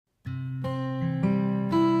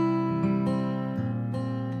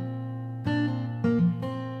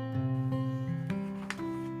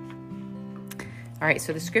All right,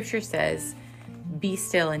 so the scripture says, be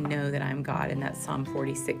still and know that I'm God, and that's Psalm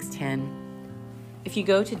 46:10. If you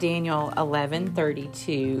go to Daniel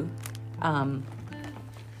 11:32,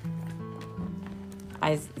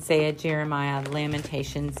 Isaiah, Jeremiah,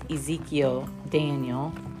 Lamentations, Ezekiel,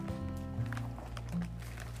 Daniel,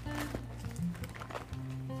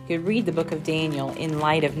 you could read the book of Daniel in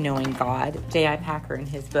light of knowing God. J.I. Packer in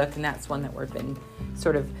his book, and that's one that we've been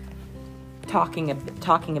sort of talking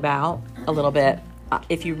about a little bit.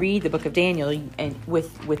 If you read the book of Daniel and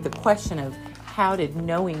with the question of how did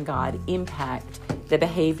knowing God impact the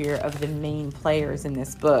behavior of the main players in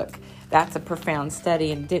this book, that's a profound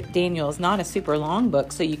study. And Daniel is not a super long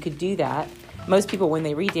book, so you could do that. Most people, when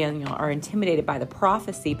they read Daniel, are intimidated by the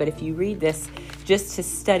prophecy, but if you read this just to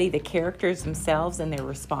study the characters themselves and their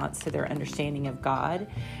response to their understanding of God,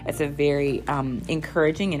 it's a very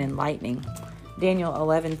encouraging and enlightening. Daniel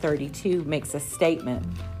 11:32 makes a statement.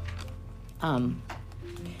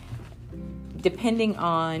 Depending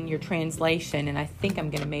on your translation, and I think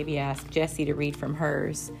I'm going to maybe ask Jessie to read from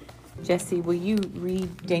hers. Jessie, will you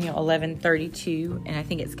read Daniel 11:32? And I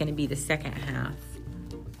think it's going to be the second half.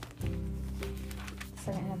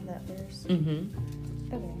 Second half of that verse?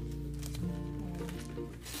 Mm-hmm. Okay.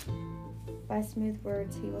 By smooth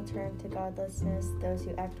words he will turn to godlessness those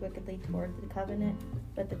who act wickedly toward the covenant,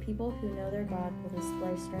 but the people who know their God will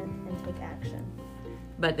display strength and take action.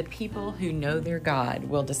 But the people who know their God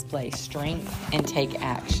will display strength and take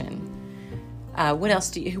action.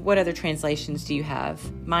 What other translations do you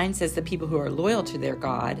have? Mine says the people who are loyal to their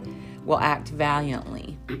God will act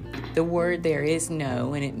valiantly. The word there is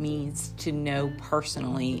know, and it means to know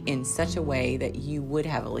personally in such a way that you would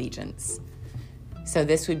have allegiance. So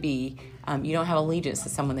this would be, you don't have allegiance to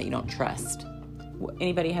someone that you don't trust.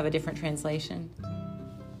 Anybody have a different translation?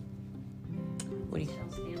 What do you? Shall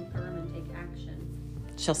stand firm and take action.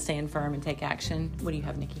 Shall stand firm and take action. What do you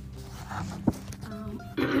have, Nikki?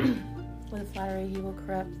 With flattery he will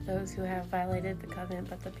corrupt those who have violated the covenant,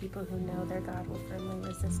 but the people who know their God will firmly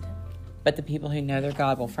resist him. But the people who know their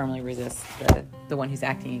God will firmly resist the one who's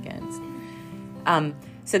acting against.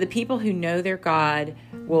 So the people who know their God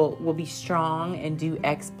will be strong and do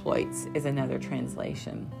exploits is another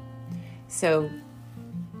translation. So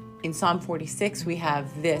in Psalm 46, we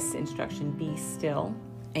have this instruction, be still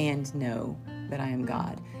and know that I am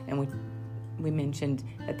God. And we mentioned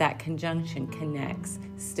that conjunction connects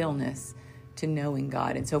stillness to knowing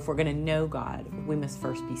God. And so if we're going to know God, we must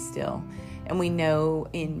first be still. And we know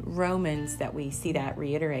in Romans that we see that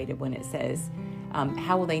reiterated when it says,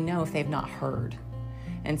 how will they know if they've not heard?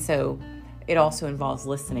 And so it also involves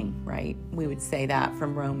listening, right? We would say that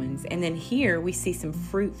from Romans. And then here we see some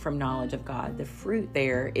fruit from knowledge of God. The fruit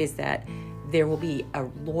there is that there will be a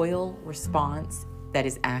loyal response that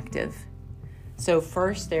is active. So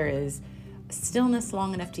first there is stillness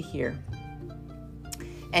long enough to hear.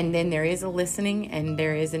 And then there is a listening and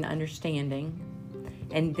there is an understanding.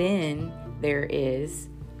 And then there is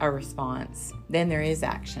a response. Then there is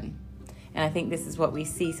action. And I think this is what we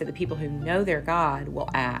see. So the people who know their God will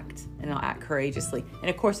act, and they'll act courageously. And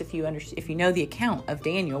of course, if you know the account of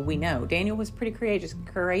Daniel, we know Daniel was a pretty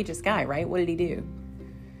courageous guy, right? What did he do?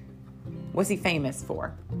 What's he famous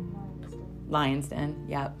for? Lion's Den.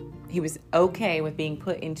 Yep. He was okay with being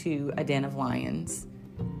put into a den of lions.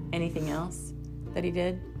 Anything else that he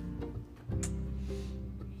did?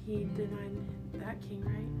 He denied that king,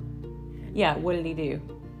 right? Yeah. What did he do?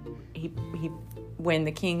 He when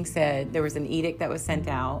the king said there was an edict that was sent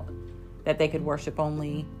out that they could worship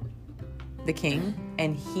only the king,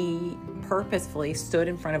 and he purposefully stood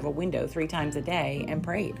in front of a window 3 times a day and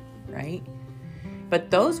prayed, right?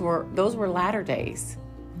 But those were latter days.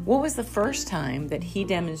 What was the first time that he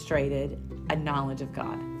demonstrated a knowledge of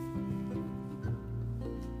God?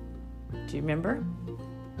 Do you remember?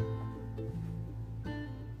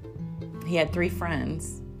 He had 3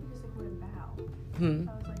 friends.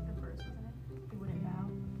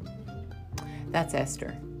 That's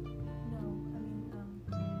Esther.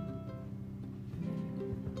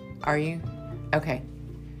 Are you? Okay.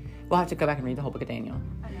 We'll have to go back and read the whole book of Daniel.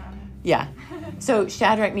 I know. Yeah. So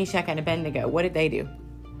Shadrach, Meshach, and Abednego, what did they do?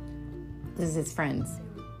 This is his friends.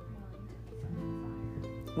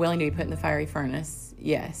 Willing to be put in the fiery furnace.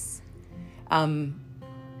 Yes. And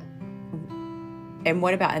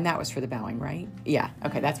what about, and that was for the bowing, right? Yeah.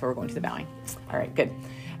 Okay. That's where we're going to the bowing. All right. Good.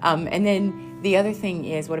 And then the other thing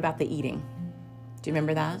is, what about the eating? Do you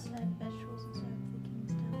remember that?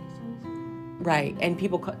 Right. And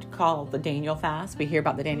people call the Daniel fast. We hear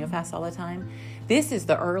about the Daniel fast all the time. This is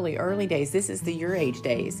the early days. This is the your age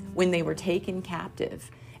days when they were taken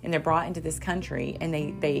captive and they're brought into this country, and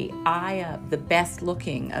they eye up the best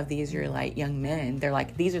looking of the Israelite young men. They're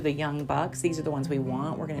like, these are the young bucks. These are the ones we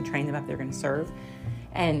want. We're going to train them up. They're going to serve.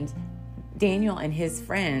 And Daniel and his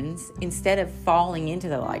friends, instead of falling into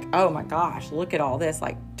the like, oh my gosh, look at all this,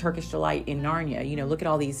 like Turkish delight in Narnia, look at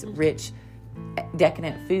all these rich,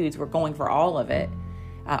 decadent foods. We're going for all of it.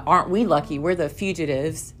 Aren't we lucky? We're the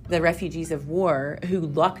fugitives, the refugees of war who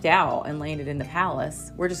lucked out and landed in the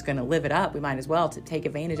palace. We're just going to live it up. We might as well to take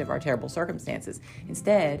advantage of our terrible circumstances.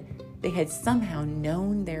 Instead, they had somehow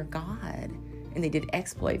known their God, and they did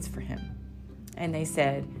exploits for him. And they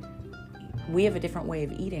said, we have a different way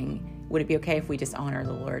of eating. Would it be okay if we just honor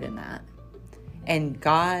the Lord in that? And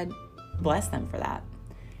God blessed them for that.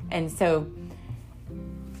 And so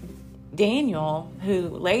Daniel, who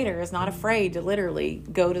later is not afraid to literally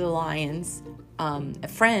go to the lions,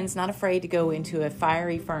 friends not afraid to go into a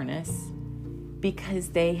fiery furnace, because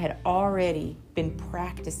they had already been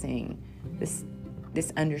practicing this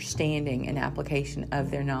understanding and application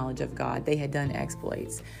of their knowledge of God. They had done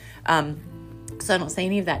exploits. So I don't say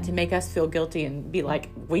any of that to make us feel guilty and be like,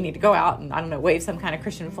 we need to go out and, wave some kind of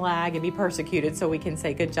Christian flag and be persecuted so we can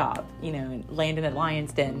say good job, and land in the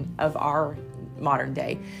lion's den of our modern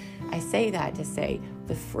day. I say that to say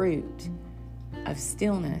the fruit of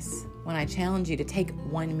stillness, when I challenge you to take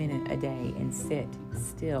 1 minute a day and sit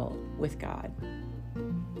still with God,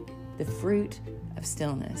 the fruit of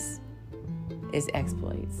stillness is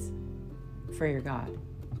exploits for your God.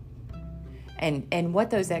 And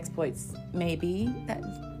what those exploits may be,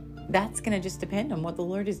 that's going to just depend on what the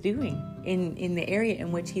Lord is doing in the area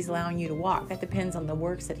in which he's allowing you to walk. That depends on the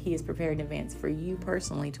works that he has prepared in advance for you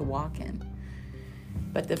personally to walk in.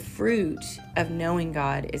 But the fruit of knowing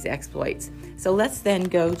God is exploits. So let's then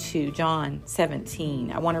go to John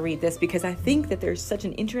 17. I want to read this because I think that there's such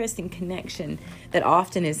an interesting connection that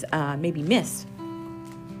often is maybe missed.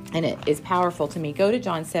 And it is powerful to me. Go to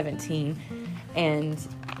John 17 and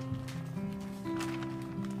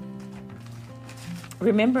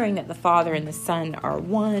remembering that the Father and the Son are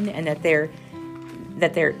one, and that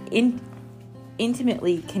they're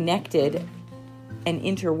intimately connected and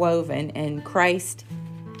interwoven, and Christ's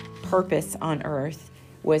purpose on earth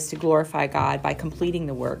was to glorify God by completing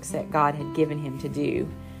the works that God had given him to do.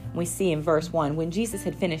 We see in verse 1, when Jesus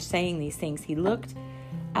had finished saying these things, he looked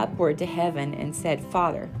upward to heaven and said,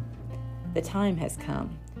 Father, the time has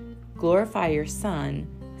come. Glorify your Son,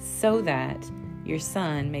 so that your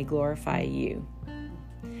Son may glorify you.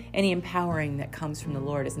 Any empowering that comes from the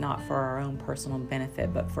Lord is not for our own personal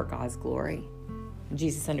benefit, but for God's glory.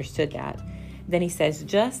 Jesus understood that. Then he says,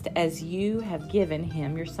 just as you have given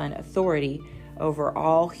him, your Son, authority over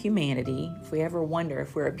all humanity. If we ever wonder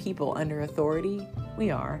if we're a people under authority,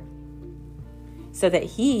 we are. So that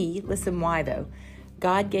he, listen why though,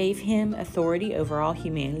 God gave him authority over all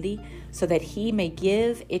humanity so that he may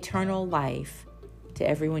give eternal life to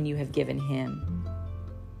everyone you have given him.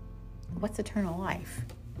 What's eternal life?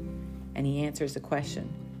 And he answers the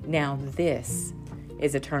question. Now this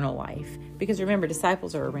is eternal life. Because remember,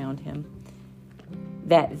 disciples are around him.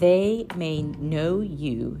 That they may know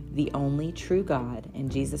you, the only true God,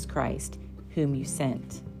 and Jesus Christ, whom you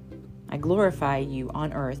sent. I glorify you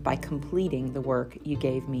on earth by completing the work you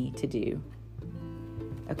gave me to do.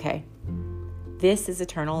 Okay. This is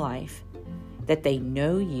eternal life. That they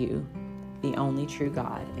know you, the only true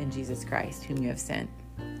God, and Jesus Christ, whom you have sent.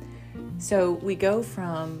 So we go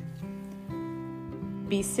from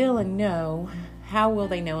be still and know. How will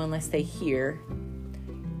they know unless they hear?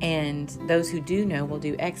 And those who do know will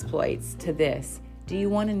do exploits to this. Do you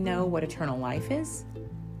want to know what eternal life is?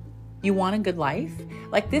 You want a good life?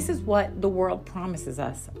 Like, this is what the world promises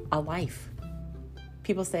us, a life.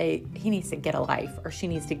 People say, he needs to get a life, or she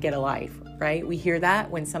needs to get a life, right? We hear that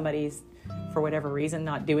when somebody's, for whatever reason,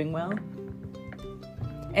 not doing well.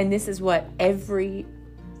 And this is what every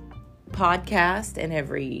podcast and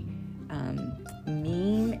every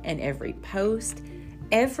meme and every post,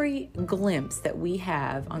 every glimpse that we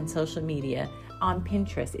have on social media, on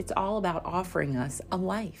Pinterest, it's all about offering us a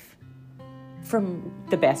life. From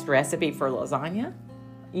the best recipe for lasagna,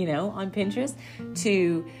 on Pinterest,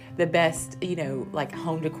 to the best, like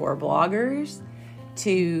home decor bloggers,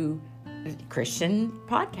 to Christian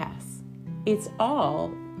podcasts. It's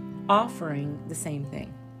all offering the same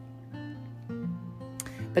thing.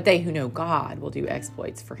 But they who know God will do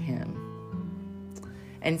exploits for him.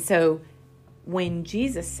 And so when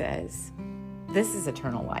Jesus says, this is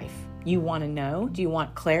eternal life, you want to know? Do you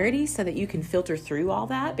want clarity so that you can filter through all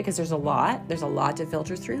that? Because there's a lot to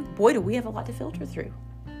filter through. Boy, do we have a lot to filter through.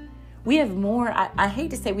 We have more. I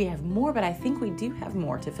hate to say we have more, but I think we do have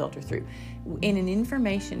more to filter through. In an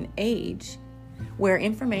information age, where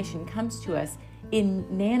information comes to us in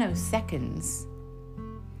nanoseconds.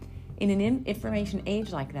 In an information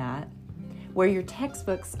age like that, where your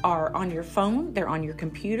textbooks are on your phone, they're on your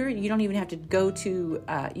computer. You don't even have to go to,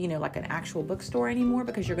 like an actual bookstore anymore,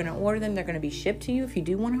 because you're going to order them. They're going to be shipped to you if you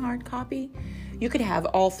do want a hard copy. You could have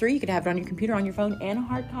all three. You could have it on your computer, on your phone, and a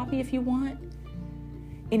hard copy if you want.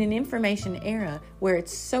 In an information era where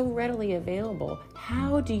it's so readily available,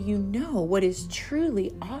 how do you know what is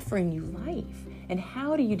truly offering you life? And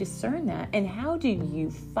how do you discern that? And how do you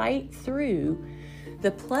fight through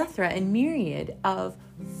the plethora and myriad of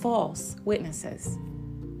false witnesses?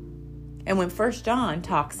 And when 1 John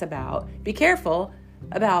talks about, be careful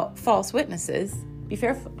about false witnesses, be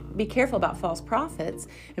careful about false prophets,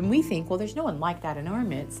 and we think, well, there's no one like that in our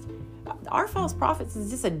midst. Our false prophets is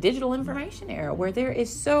just a digital information era where there is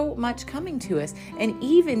so much coming to us. And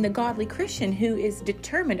even the godly Christian who is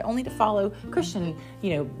determined only to follow Christian,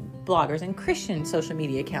 bloggers and Christian social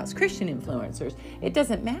media accounts, Christian influencers, it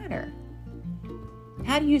doesn't matter.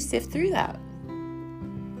 How do you sift through that?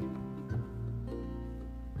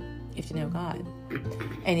 You have to know God.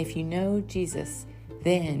 And if you know Jesus,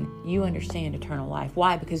 then you understand eternal life.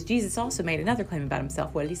 Why? Because Jesus also made another claim about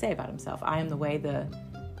himself. What did he say about himself? I am the way, the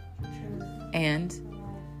and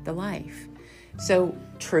the life. So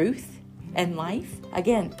truth and life,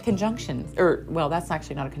 again, conjunctions, that's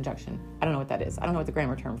actually not a conjunction. I don't know what that is. I don't know what the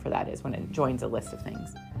grammar term for that is when it joins a list of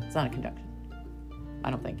things. It's not a conjunction. I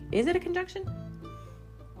don't think. Is it a conjunction?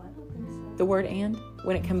 Well, I don't think so. The word and,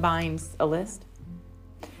 when it combines a list?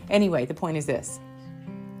 Anyway, the point is this.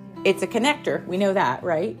 It's a connector. We know that,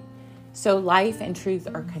 right? So life and truth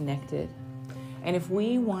are connected. And if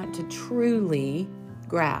we want to truly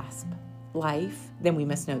grasp life, then we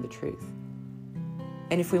must know the truth.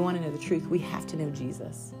 And if we want to know the truth, we have to know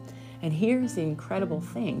Jesus. And here's the incredible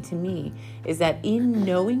thing to me, is that in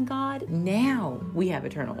knowing God, now we have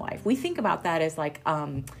eternal life. We think about that as like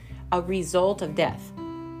a result of death,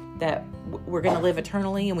 that we're going to live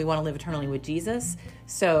eternally and we want to live eternally with Jesus.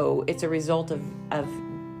 So it's a result of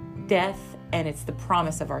death, and it's the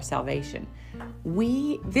promise of our salvation.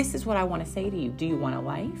 This is what I want to say to you. Do you want a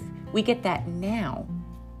life? We get that now.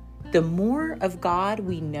 The more of God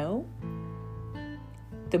we know,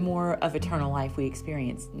 the more of eternal life we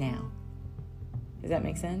experience now. Does that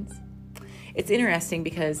make sense? It's interesting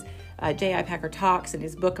because J.I. Packer talks in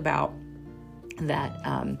his book about that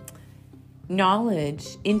knowledge,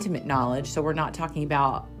 intimate knowledge. So we're not talking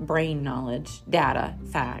about brain knowledge, data,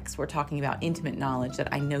 facts. We're talking about intimate knowledge,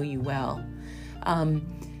 that I know you well.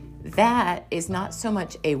 That is not so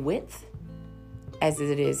much a width as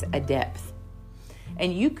it is a depth.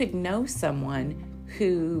 And you could know someone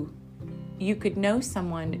who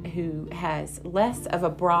has less of a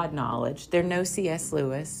broad knowledge. They're no C.S.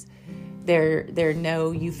 Lewis. They're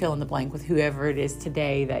no, you fill in the blank with whoever it is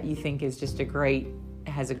today that you think is just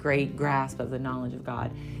has a great grasp of the knowledge of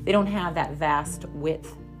God. They don't have that vast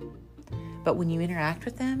width. But when you interact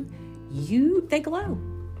with them, they glow.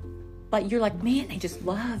 Like you're like, man, they just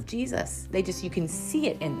love Jesus. You can see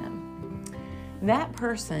it in them. That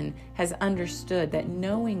person has understood that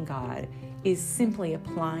knowing God is simply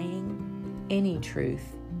applying any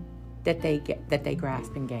truth that they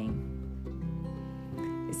grasp and gain.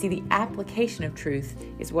 See, the application of truth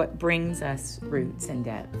is what brings us roots and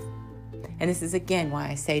depth. And this is again why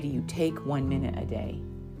I say to you, take 1 minute a day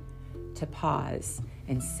to pause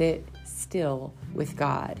and sit still with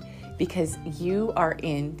God. Because you are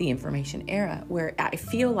in the information era where I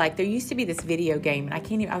feel like there used to be this video game, and I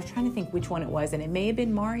was trying to think which one it was, and it may have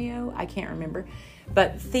been Mario, I can't remember,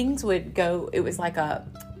 but things would go, it was like a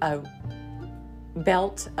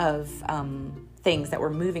belt of things that were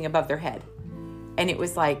moving above their head. And it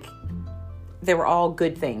was like, they were all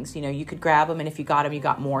good things. You could grab them, and if you got them, you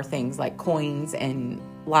got more things like coins and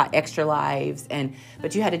extra lives,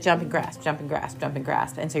 but you had to jump and grasp.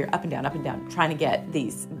 And so you're up and down, trying to get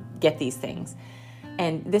these things.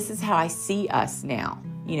 And this is how I see us now.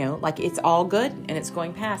 Like it's all good and it's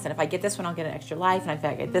going past. And if I get this one, I'll get an extra life. And if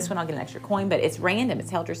I get this one, I'll get an extra coin. But it's random.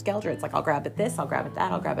 It's helter-skelter. It's like, I'll grab at this, I'll grab at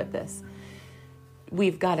that, I'll grab at this.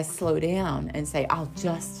 We've got to slow down and say, I'll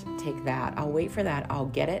just take that. I'll wait for that. I'll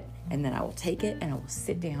get it. And then I will take it and I will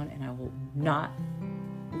sit down and I will not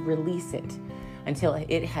release it until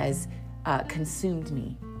it has consumed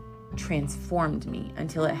me, transformed me,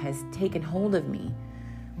 until it has taken hold of me.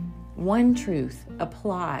 One truth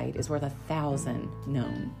applied is worth 1,000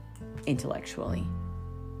 known intellectually.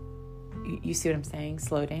 You see what I'm saying?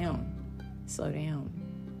 Slow down.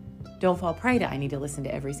 Don't fall prey to, I need to listen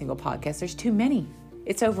to every single podcast. There's too many.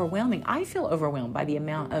 It's overwhelming. I feel overwhelmed by the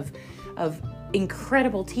amount of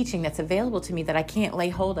incredible teaching that's available to me that I can't lay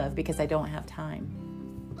hold of because I don't have time.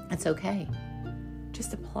 It's okay.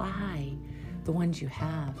 Just apply the ones you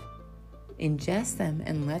have. Ingest them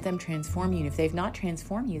and let them transform you. And if they've not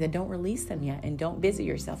transformed you, then don't release them yet, and don't busy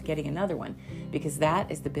yourself getting another one, because that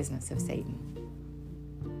is the business of Satan,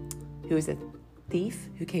 who is a thief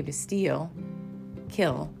who came to steal,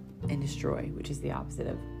 kill, and destroy, which is the opposite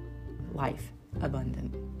of life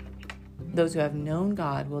abundant. Those who have known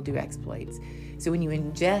God will do exploits. So when you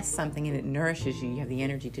ingest something and it nourishes you, you have the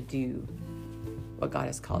energy to do what God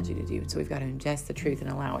has called you to do. So we've got to ingest the truth and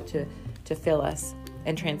allow it to fill us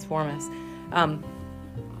and transform us.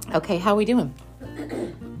 Okay, how are we doing?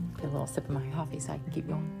 Get a little sip of my coffee so I can keep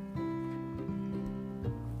going.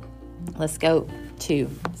 Let's go to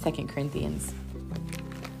 2 Corinthians.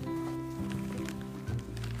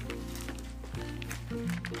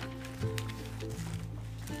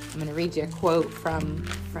 I'm going to read you a quote from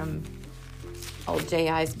old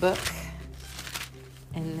J.I.'s book,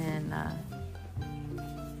 and then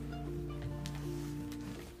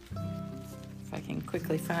if I can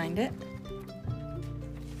quickly find it.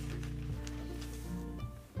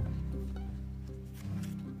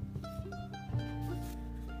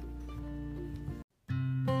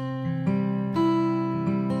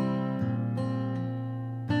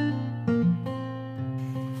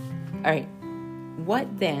 All right.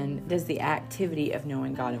 What then does the activity of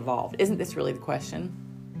knowing God involve? Isn't this really the question?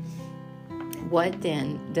 What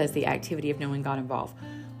then does the activity of knowing God involve?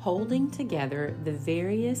 Holding together the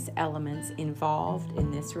various elements involved in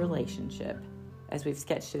this relationship. As we've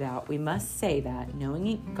sketched it out, we must say that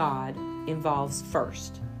knowing God involves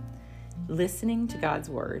first listening to God's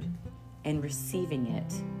word and receiving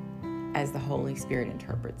it as the Holy Spirit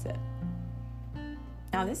interprets it.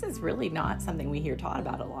 Now, this is really not something we hear taught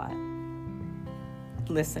about a lot.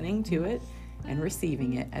 Listening to it and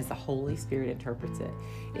receiving it as the Holy Spirit interprets it.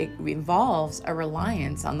 It involves a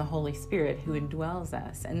reliance on the Holy Spirit who indwells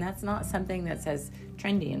us. And that's not something that's as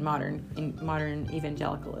trendy in modern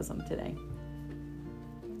evangelicalism today.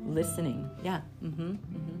 Listening. Yeah.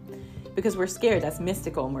 Because we're scared. That's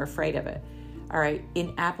mystical and we're afraid of it. All right.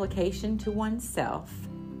 In application to oneself.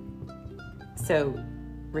 So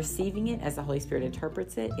receiving it as the Holy Spirit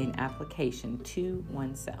interprets it in application to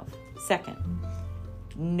oneself. Second,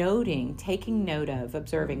 taking note of,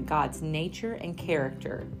 observing God's nature and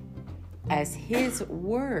character as His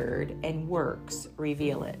word and works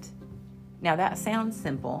reveal it. Now that sounds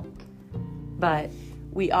simple, but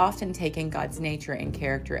we often take in God's nature and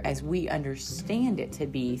character as we understand it to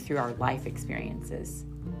be through our life experiences.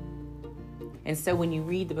 And so when you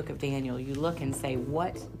read the book of Daniel, you look and say,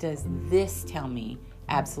 what does this tell me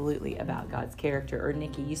absolutely about God's character? Or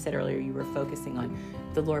Nikki, you said earlier you were focusing on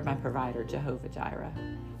the Lord my provider, Jehovah Jireh.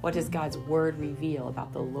 What does God's word reveal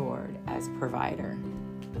about the Lord as provider?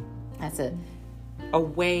 That's a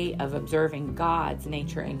way of observing God's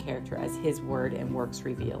nature and character as His word and works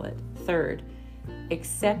reveal it. Third,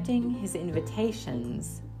 accepting His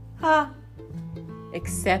invitations.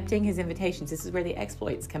 Accepting His invitations. This is where the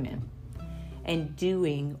exploits come in. And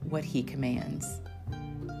doing what He commands.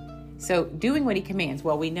 So doing what He commands,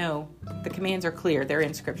 well, we know the commands are clear. They're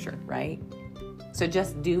in Scripture, right? So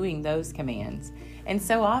just doing those commands. And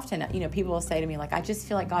so often, people will say to me, like, I just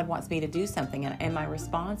feel like God wants me to do something. And my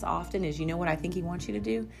response often is, you know what I think He wants you to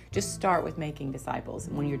do? Just start with making disciples.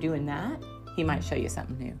 And when you're doing that, He might show you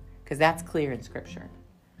something new. Because that's clear in Scripture.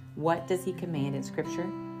 What does He command in Scripture?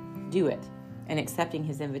 Do it. And accepting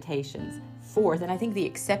His invitations. Fourth, and I think the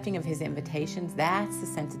accepting of His invitations, that's the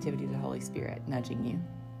sensitivity to the Holy Spirit nudging you.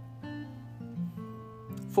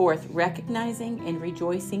 Fourth, recognizing and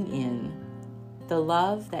rejoicing in the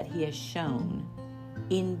love that He has shown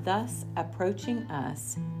in thus approaching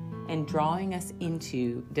us and drawing us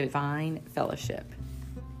into divine fellowship.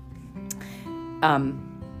 All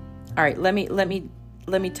right, let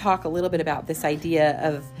me talk a little bit about this idea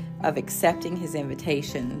of accepting His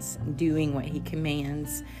invitations, doing what He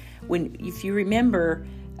commands. If you remember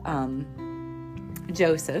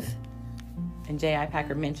Joseph, and J.I.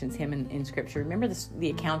 Packer mentions him in Scripture. Remember the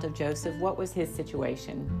account of Joseph? What was his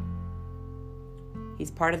situation? He's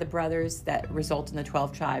part of the brothers that result in the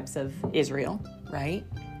 12 tribes of Israel, right?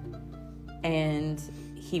 And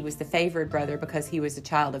he was the favored brother because he was a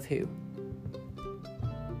child of who?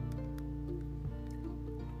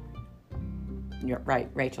 You're right,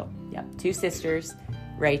 Rachel. Yep, 2 sisters,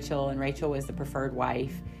 Rachel, and Rachel was the preferred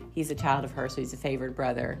wife. He's a child of her, so he's a favored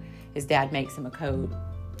brother. His dad makes him a coat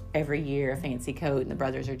every year, a fancy coat, and the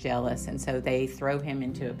brothers are jealous, and so they throw him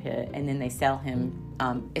into a pit, and then they sell him.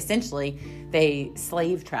 Essentially, they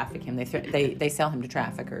slave traffic him. They sell him to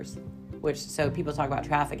traffickers, so people talk about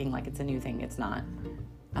trafficking like it's a new thing. It's not.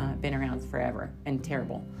 Been around forever and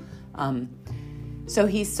terrible. So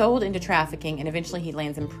he's sold into trafficking, and eventually he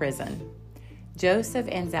lands in prison. Joseph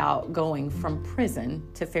ends out going from prison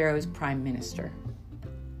to Pharaoh's prime minister.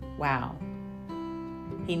 Wow.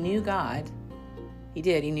 He knew God. He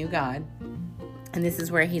did. He knew God. And this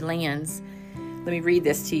is where he lands. Let me read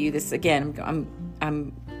this to you. This, again,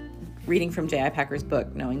 I'm reading from J.I. Packer's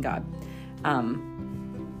book, Knowing God.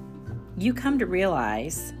 You come to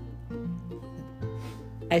realize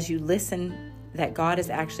as you listen that God is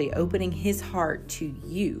actually opening his heart to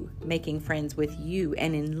you, making friends with you,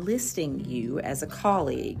 and enlisting you as a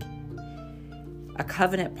colleague, a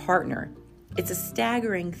covenant partner. It's a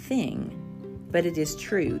staggering thing, but it is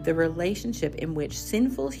true. The relationship in which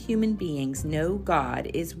sinful human beings know God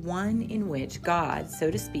is one in which God, so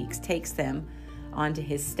to speak, takes them onto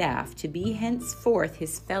his staff to be henceforth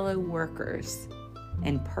his fellow workers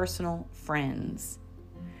and personal friends.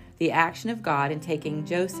 The action of God in taking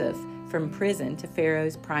Joseph from prison to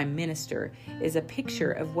Pharaoh's prime minister is a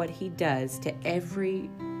picture of what he does to every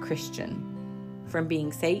Christian. From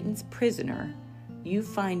being Satan's prisoner, you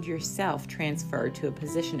find yourself transferred to a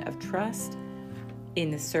position of trust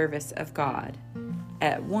in the service of God.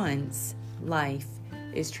 At once, life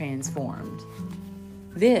is transformed.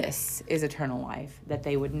 This is eternal life, that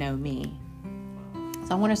they would know me. So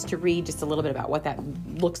I want us to read just a little bit about what that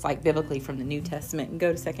looks like biblically from the New Testament and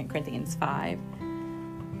go to 2 Corinthians 5,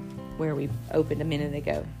 where we opened a minute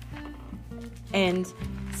ago. And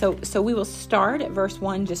so we will start at verse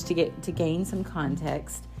 1 just to gain some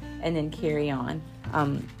context and then carry on.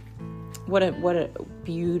 What a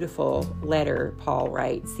beautiful letter Paul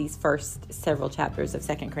writes. These first several chapters of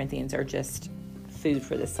 2 Corinthians are just food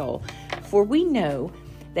for the soul. For we know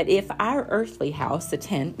that if our earthly house, the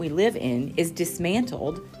tent we live in, is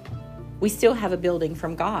dismantled, we still have a building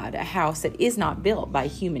from God, a house that is not built by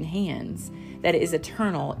human hands, that is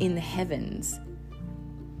eternal in the heavens.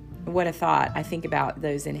 What a thought. I think about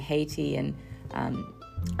those in Haiti and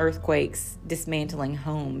earthquakes dismantling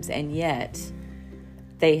homes, and yet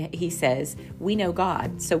he says, we know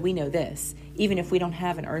God, so we know this. Even if we don't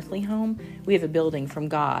have an earthly home, we have a building from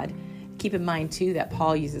God. Keep in mind, too, that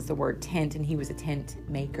Paul uses the word tent, and he was a tent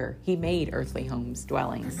maker. He made earthly homes,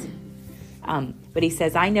 dwellings. But he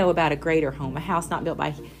says, I know about a greater home, a house not built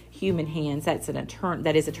by human hands, that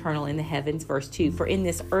is eternal in the heavens. Verse 2, for in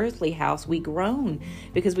this earthly house we groan,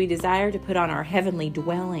 because we desire to put on our heavenly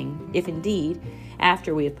dwelling, if indeed,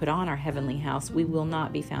 after we have put on our heavenly house, we will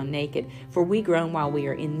not be found naked. For we groan while we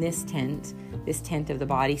are in this tent of the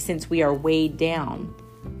body, since we are weighed down.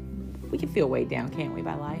 We can feel weighed down, can't we,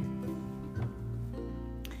 by life?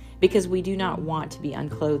 Because we do not want to be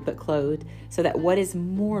unclothed, but clothed, so that what is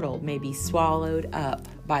mortal may be swallowed up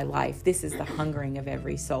by life. This is the hungering of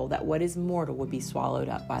every soul, that what is mortal would be swallowed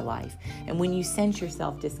up by life. And when you sense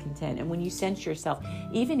yourself discontent, and when you sense yourself,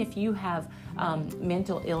 even if you have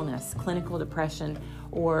mental illness, clinical depression,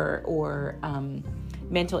 or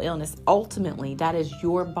mental illness, ultimately that is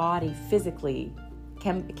your body physically,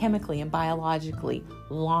 chemically, and biologically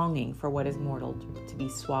longing for what is mortal to be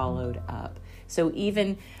swallowed up. So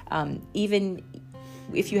even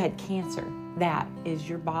if you had cancer, that is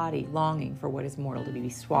your body longing for what is mortal to be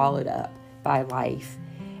swallowed up by life.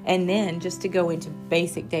 And then just to go into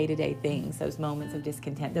basic day-to-day things, those moments of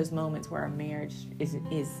discontent, those moments where our marriage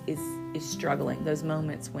is struggling, those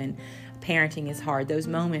moments when parenting is hard, those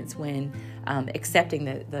moments when accepting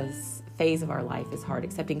the phase of our life is hard,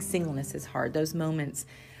 accepting singleness is hard, those moments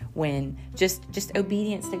when just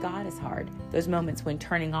obedience to God is hard, those moments when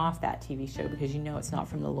turning off that TV show because you know it's not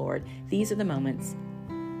from the Lord. These are the moments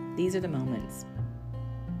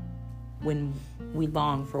when we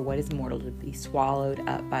long for what is mortal to be swallowed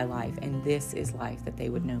up by life, and this is life, that they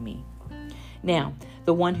would know me. Now,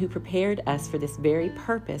 the one who prepared us for this very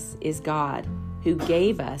purpose is God, who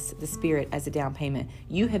gave us the Spirit as a down payment.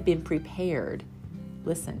 You have been prepared,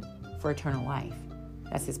 listen, for eternal life.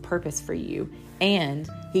 That's his purpose for you. And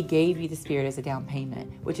he gave you the Spirit as a down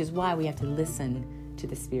payment, which is why we have to listen to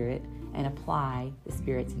the Spirit and apply the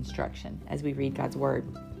Spirit's instruction as we read God's Word.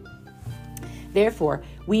 Therefore,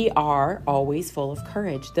 we are always full of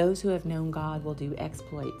courage. Those who have known God will do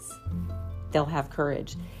exploits. They'll have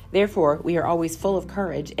courage. Therefore, we are always full of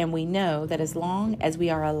courage, and we know that as long as we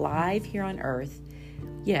are alive here on earth,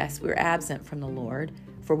 yes, we're absent from the Lord,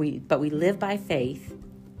 but we live by faith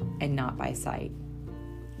and not by sight.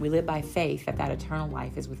 We live by faith that eternal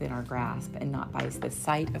life is within our grasp and not by the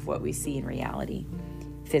sight of what we see in reality,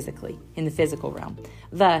 physically, in the physical realm.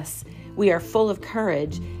 Thus, we are full of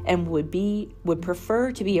courage and would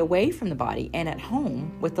prefer to be away from the body and at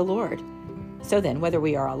home with the Lord. So then, whether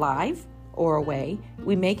we are alive or away,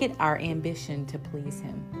 we make it our ambition to please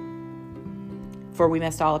him. For we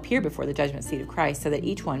must all appear before the judgment seat of Christ, so that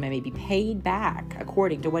each one may be paid back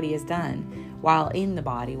according to what he has done while in the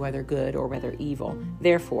body, whether good or whether evil.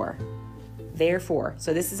 Therefore,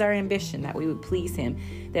 so this is our ambition, that we would please him,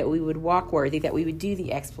 that we would walk worthy, that we would do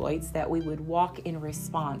the exploits, that we would walk in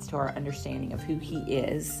response to our understanding of who he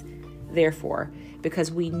is. Therefore,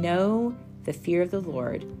 because we know the fear of the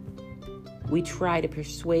Lord, we try to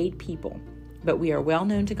persuade people, but we are well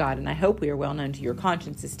known to God, and I hope we are well known to your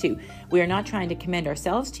consciences too. We are not trying to commend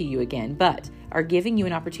ourselves to you again, but are giving you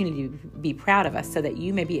an opportunity to be proud of us, so that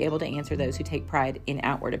you may be able to answer those who take pride in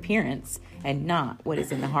outward appearance and not what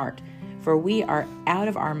is in the heart. For we are out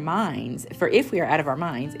of our minds. For if we are out of our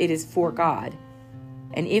minds, it is for God.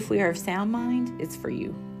 And if we are of sound mind, it's for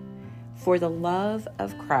you. For the love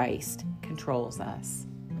of Christ controls us.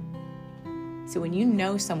 So when you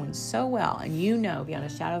know someone so well, and you know beyond a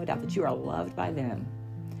shadow of a doubt that you are loved by them,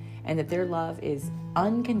 and that their love is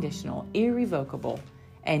unconditional, irrevocable,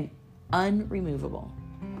 and unremovable,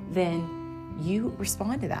 then you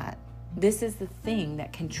respond to that. This is the thing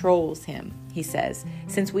that controls him, he says.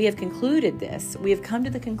 Since we have concluded this, we have come to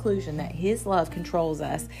the conclusion that his love controls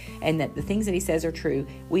us, and that the things that he says are true.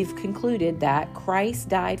 We've concluded that Christ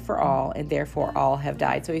died for all, and therefore all have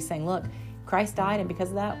died. So he's saying, look, Christ died, and because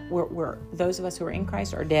of that, we're those of us who are in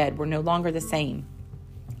Christ are dead. We're no longer the same.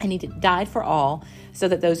 And he died for all, so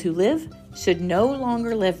that those who live should no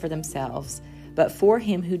longer live for themselves, but for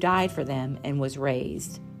him who died for them and was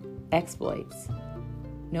raised. Exploits.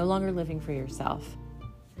 No longer living for yourself.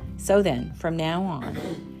 So then, from now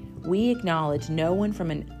on, we acknowledge no one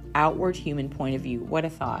from an outward human point of view. What a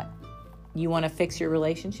thought. You want to fix your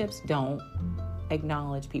relationships? Don't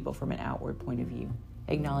acknowledge people from an outward point of view.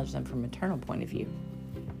 Acknowledge them from an eternal point of view.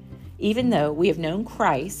 Even though we have known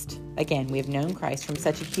Christ, again, we have known Christ from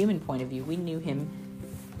such a human point of view, we knew him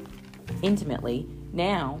intimately.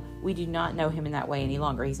 Now, we do not know him in that way any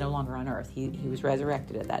longer. He's no longer on earth. He was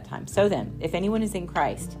resurrected at that time. So then, if anyone is in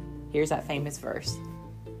Christ, here's that famous verse.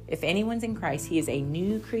 If anyone's in Christ, he is a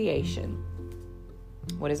new creation.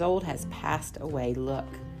 What is old has passed away. Look,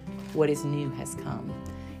 what is new has come.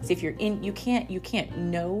 So if you're in, you can't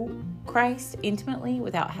know Christ intimately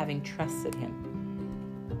without having trusted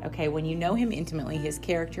him. Okay, when you know him intimately, his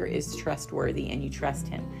character is trustworthy, and you trust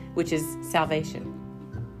him, which is salvation.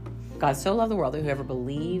 God so loved the world that whoever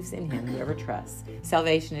believes in him, whoever trusts.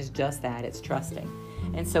 Salvation is just that, it's trusting.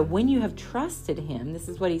 And so when you have trusted him, this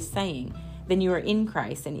is what he's saying, then you are in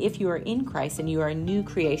Christ. And if you are in Christ and you are a new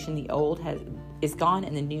creation, the old is gone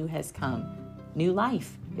and the new has come. New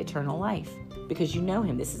life, eternal life, because you know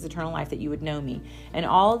him. This is eternal life, that you would know me. And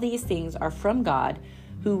all these things are from God,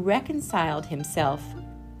 who reconciled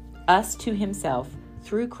us to himself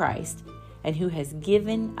through Christ, and who has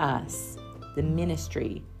given us the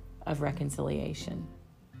ministry of reconciliation.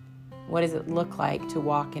 What does it look like to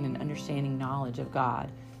walk in an understanding knowledge of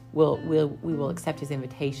God? We will accept his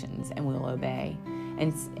invitations and we'll obey.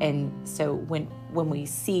 And so when we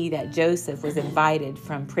see that Joseph was invited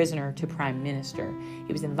from prisoner to prime minister,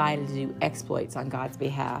 he was invited to do exploits on God's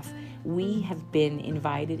behalf. We have been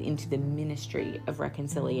invited into the ministry of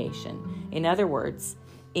reconciliation. In other words,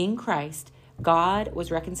 in Christ, God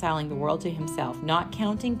was reconciling the world to himself, not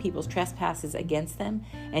counting people's trespasses against them,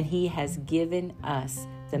 and he has given us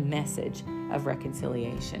the message of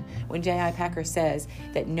reconciliation. When J.I. Packer says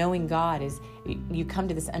that knowing God is, you come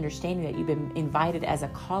to this understanding that you've been invited as a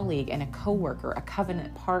colleague and a coworker, a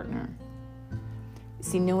covenant partner.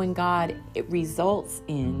 See, knowing God, it results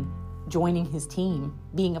in joining his team,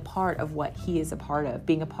 being a part of what he is a part of,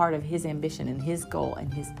 being a part of his ambition and his goal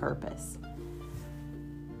and his purpose.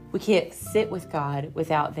 We can't sit with God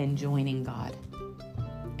without then joining God.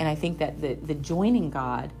 And I think that the joining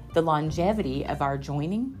God, the longevity of our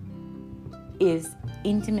joining, is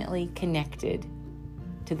intimately connected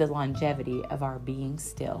to the longevity of our being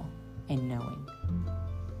still and knowing.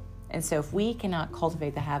 And so if we cannot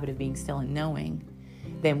cultivate the habit of being still and knowing,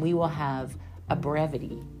 then we will have a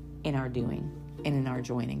brevity in our doing and in our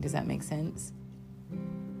joining. Does that make sense?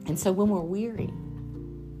 And so when we're weary,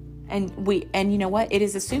 and you know what? It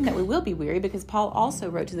is assumed that we will be weary, because Paul also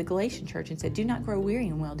wrote to the Galatian church and said, do not grow weary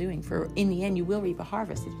in well-doing, for in the end you will reap a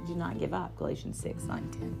harvest if you do not give up. Galatians 6,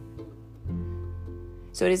 9, 10.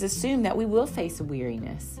 So it is assumed that we will face a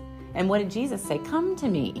weariness. And what did Jesus say? Come to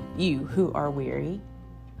me, you who are weary,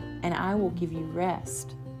 and I will give you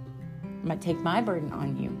rest. I might take my burden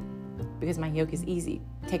on you, because my yoke is easy.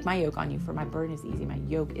 Take my yoke on you, for my burden is easy. My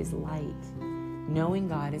yoke is light. Knowing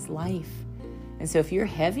God is life. And so if you're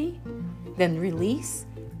heavy, then release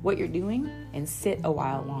what you're doing and sit a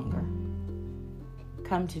while longer.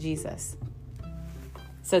 come to Jesus.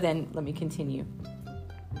 So then, let me continue.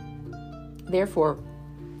 Therefore,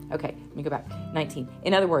 okay, let me go back. 19.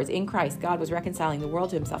 In other words, in Christ, God was reconciling the world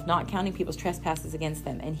to himself, not counting people's trespasses against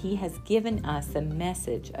them, and he has given us the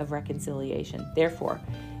message of reconciliation. Therefore,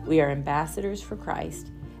 we are ambassadors for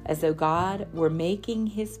Christ, as though God were making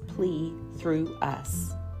his plea through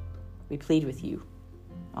us. We plead with you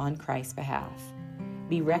on Christ's behalf.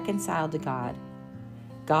 Be reconciled to God.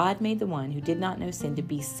 God made the one who did not know sin to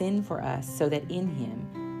be sin for us, so that in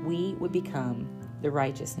him we would become the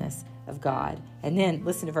righteousness of God. And then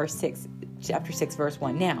listen to verse 6, chapter 6, verse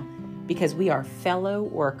 1. Now, because we are fellow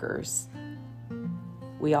workers,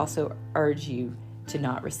 we also urge you to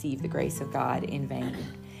not receive the grace of God in vain.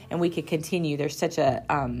 And we could continue. There's such a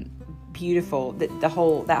beautiful, that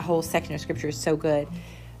whole section of scripture is so good.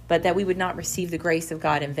 But that we would not receive the grace of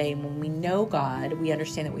God in vain. When we know God, we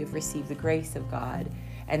understand that we've received the grace of God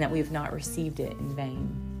and that we have not received it in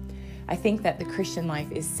vain. I think that the Christian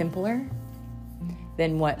life is simpler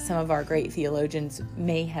than what some of our great theologians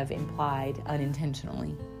may have implied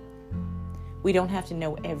unintentionally. We don't have to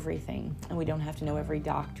know everything, and we don't have to know every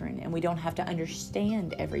doctrine, and we don't have to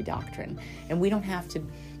understand every doctrine, and we don't have to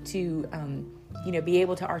be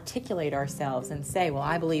able to articulate ourselves and say, well,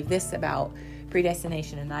 I believe this about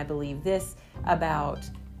predestination, and I believe this about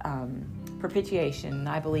propitiation, and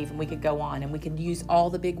I believe, and we could go on, and we could use all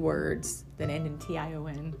the big words that end in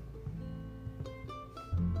T-I-O-N.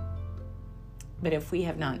 But if we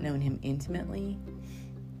have not known him intimately,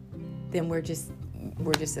 then we're just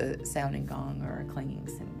a sounding gong or a clanging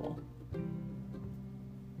cymbal.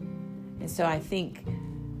 And so I think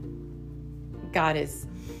God is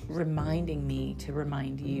reminding me to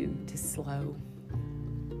remind you to slow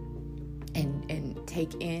and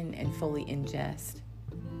take in and fully ingest.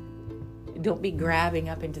 Don't be grabbing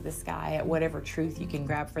up into the sky at whatever truth you can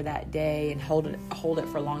grab for that day and hold it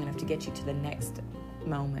for long enough to get you to the next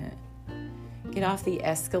moment. Get off the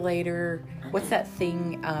escalator. What's that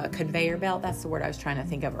thing? Conveyor belt? That's the word I was trying to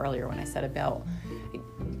think of earlier when I said a belt.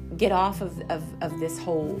 Get off of this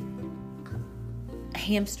whole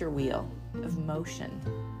hamster wheel of motion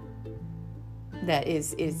that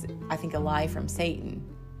is I think a lie from Satan,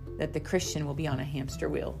 that the Christian will be on a hamster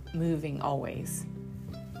wheel, moving always.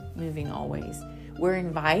 We're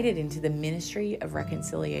invited into the ministry of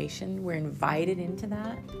reconciliation. We're invited into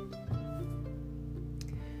that.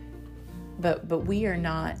 But we are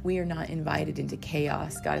not invited into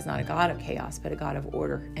chaos. God is not a God of chaos, but a God of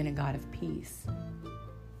order and a God of peace.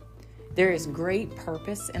 There is great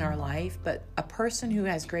purpose in our life, but a person who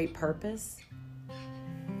has great purpose,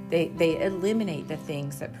 they eliminate the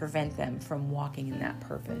things that prevent them from walking in that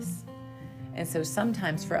purpose. And so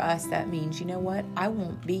sometimes for us that means, you know what? I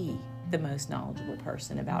won't be the most knowledgeable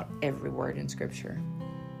person about every word in Scripture.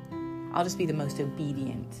 I'll just be the most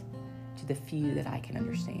obedient to the few that I can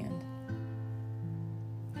understand.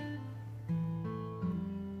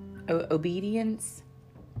 Obedience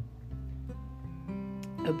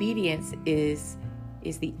is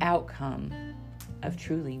the outcome of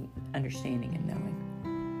truly understanding and knowing.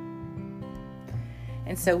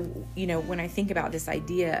 And so, when I think about this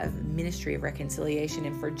idea of ministry of reconciliation,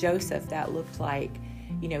 and for Joseph, that looked like,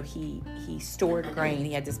 he stored grain.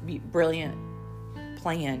 He had this brilliant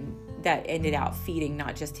plan that ended out feeding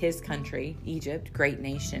not just his country, Egypt, great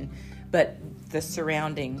nation, but the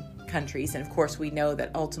surrounding countries. And of course, we know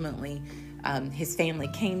that ultimately his family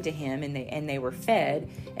came to him and they were fed.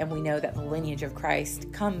 And we know that the lineage of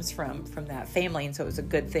Christ comes from that family. And so it was a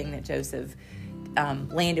good thing that Joseph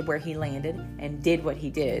landed where he landed and did what he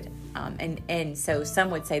did. And so some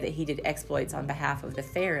would say that he did exploits on behalf of the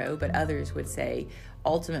Pharaoh, but others would say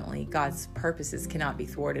ultimately God's purposes cannot be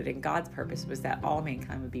thwarted, and God's purpose was that all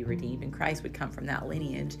mankind would be redeemed and Christ would come from that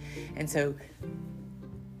lineage. And so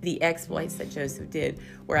the exploits that Joseph did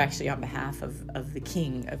were actually on behalf of the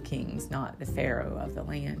King of Kings, not the Pharaoh of the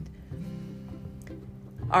land.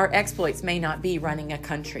 Our exploits may not be running a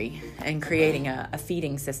country and creating a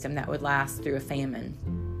feeding system that would last through a famine.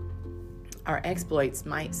 Our exploits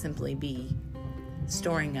might simply be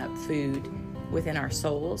storing up food within our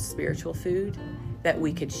souls, spiritual food, that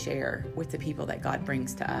we could share with the people that God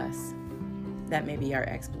brings to us. That may be our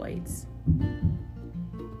exploits.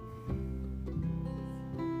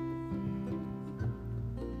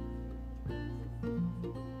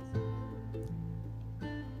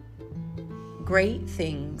 Great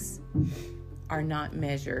things are not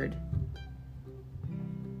measured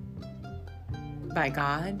by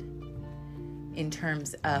God in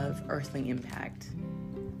terms of earthly impact.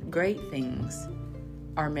 Great things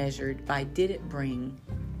are measured by, did it bring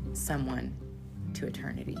someone to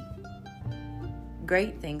eternity?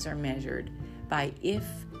 Great things are measured by if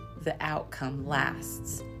the outcome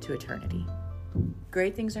lasts to eternity.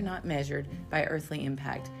 Great things are not measured by earthly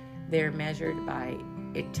impact. They're measured by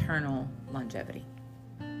eternal longevity.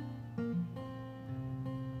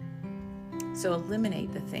 So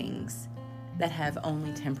eliminate the things that have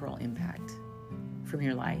only temporal impact from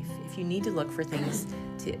your life. If you need to look for things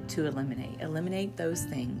to eliminate those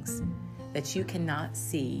things that you cannot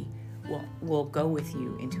see will go with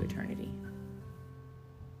you into eternity.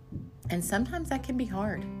 And sometimes that can be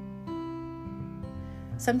hard.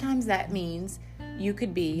 Sometimes that means you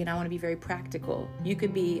could be, and I want to be very practical, you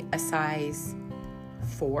could be a size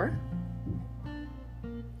 4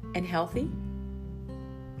 and healthy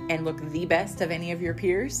and look the best of any of your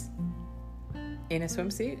peers in a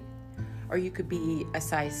swimsuit. Or you could be a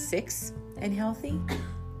size 6 and healthy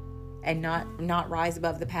and not rise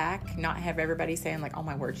above the pack, not have everybody saying like, oh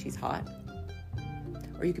my word, she's hot.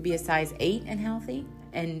 Or you could be a size 8 and healthy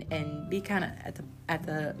and be kind of at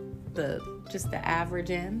the just the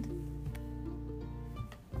average end.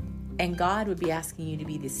 And God would be asking you to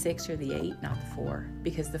be the 6 or the 8, not the 4,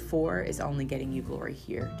 because the 4 is only getting you glory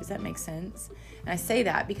here. Does that make sense? And I say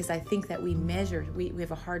that because I think that we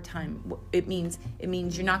have a hard time. It means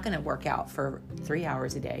you're not going to work out for 3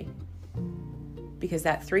 hours a day, because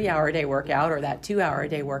that 3-hour-a-day workout or that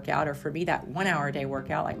 2-hour-a-day workout, or for me, that 1-hour-a-day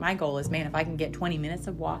workout, like my goal is, man, if I can get 20 minutes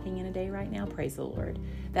of walking in a day right now, praise the Lord.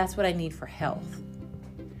 That's what I need for health.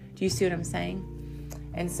 Do you see what I'm saying?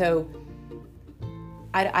 And so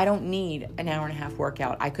I don't need an hour and a half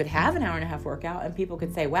workout. I could have an hour and a half workout and people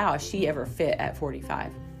could say, wow, is she ever fit at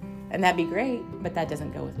 45? And that'd be great, but that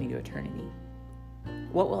doesn't go with me to eternity.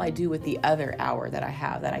 What will I do with the other hour that I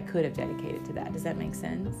have that I could have dedicated to that? Does that make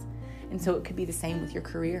sense? And so it could be the same with your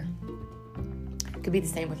career. It could be the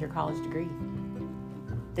same with your college degree.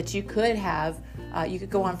 That you could have, you could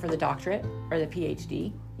go on for the doctorate or the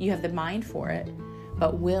PhD. You have the mind for it.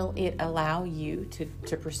 But will it allow you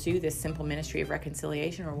to pursue this simple ministry of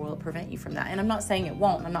reconciliation, or will it prevent you from that? And I'm not saying it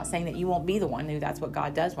won't. I'm not saying that you won't be the one who that's what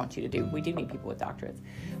God does want you to do. We do need people with doctorates.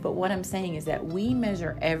 But what I'm saying is that we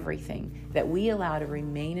measure everything that we allow to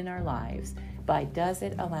remain in our lives by, does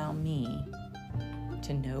it allow me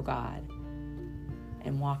to know God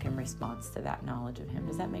and walk in response to that knowledge of Him?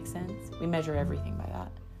 Does that make sense? We measure everything by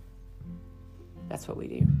that. That's what we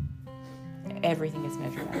do. Everything is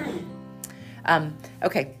measured by that.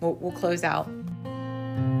 Okay, we'll close out.